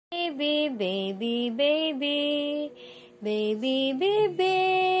baby, baby, baby. Baby, baby,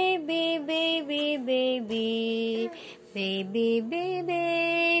 baby, baby, baby. Baby, baby,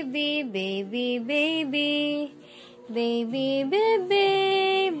 baby, baby, baby. Baby,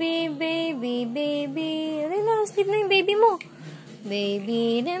 baby, baby, baby. Ay na, sleep na yung baby mo.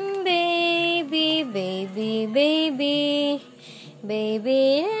 Baby, them baby, baby, baby.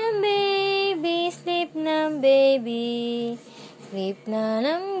 Baby, them baby, sleep na baby. Sleep na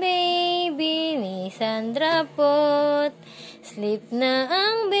ng baby ni Sandra Pot. Sleep na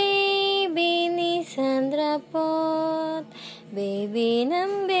ang baby ni Sandra Pot. Baby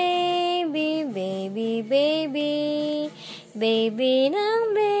ng baby, baby, baby. Baby ng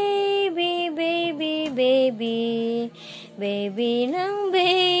baby, baby, baby. Baby ng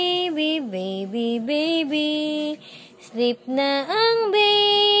baby, baby, baby. Sleep na ang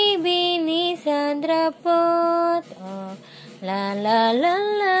baby ni Sandra Pot. Oh. La la la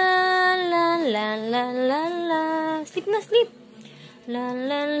la la la la la la. Sleep na, sleep. La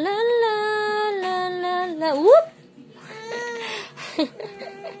la la la la la la. Whoop!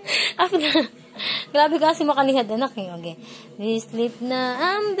 Grabe kasi makalihad anak eh. Okay. Sleep na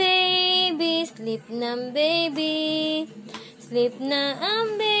ang baby, sleep na ang baby. Sleep na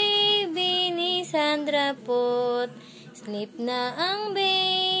ang baby ni Sandra Pot. Sleep na ang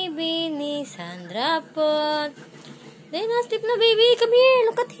baby ni Sandra Pot. Then, sleep na, baby. Come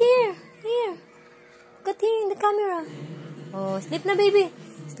here. Look at here. Here. Look at here in the camera. Oh, sleep na, baby.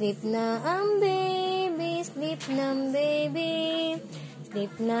 Sleep na ang baby. Sleep na ang baby.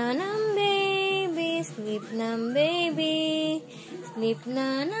 Sleep na ng baby. Sleep na ang baby. Sleep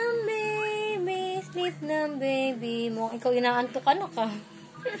na ng baby. Sleep na ang baby. Mukhang ikaw inaantok ka na ka.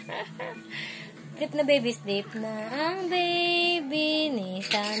 Sleep na, baby. Sleep na ang baby ni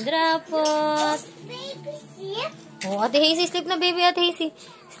Sandra Pot. Baby, sleep. Oh, Ate Hazie, sleep na baby, Ate Hazie.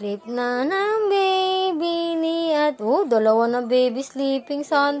 Sleep na ng baby ni oh, dalawa na baby sleeping,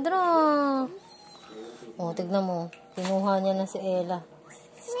 Sandra. Oh, tignan mo. Kinuha niya na si Stela.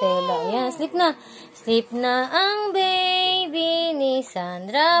 Ayan, sleep na. Sleep na ang baby ni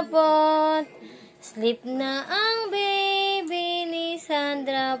Sandra Pot. Sleep na ang baby ni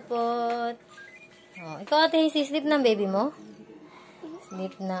Sandra Pot. Oh, ikaw, Ate Hazie, sleep na ang baby mo?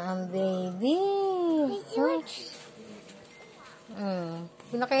 Sleep na ang baby.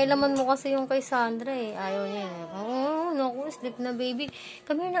 Pinakailaman mo kasi yung kay Sandra eh. Ayaw niya eh. Oo, naku, sleep na baby.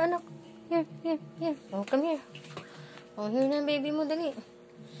 Come here na anak. Here, here, here. Oh, come here. Oh, here na baby mo, dali.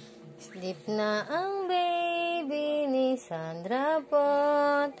 Sleep na ang baby ni Sandra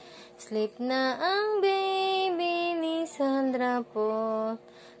Pot. Sleep na ang baby ni Sandra Pot.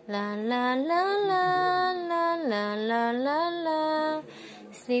 La la la la la la la la la.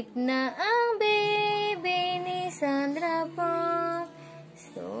 Sleep na ang baby ni Sandra Pot.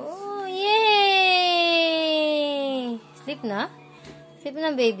 So, yay! Sleep na? Sleep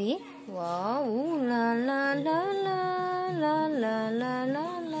na, baby? Wow! La la la la la la la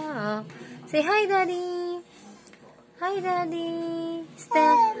la la. Say hi, Daddy! Hi, Daddy!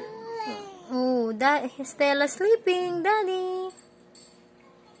 Stella. Oh, Stella sleeping, Daddy!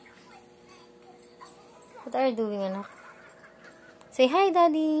 What are you doing, anak? Say hi,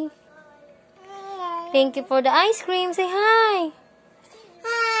 Daddy! Thank you for the ice cream. Say hi!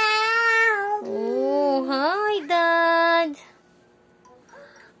 Oh, hi, Dad!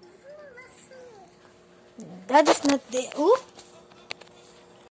 Dad is not there. Oh!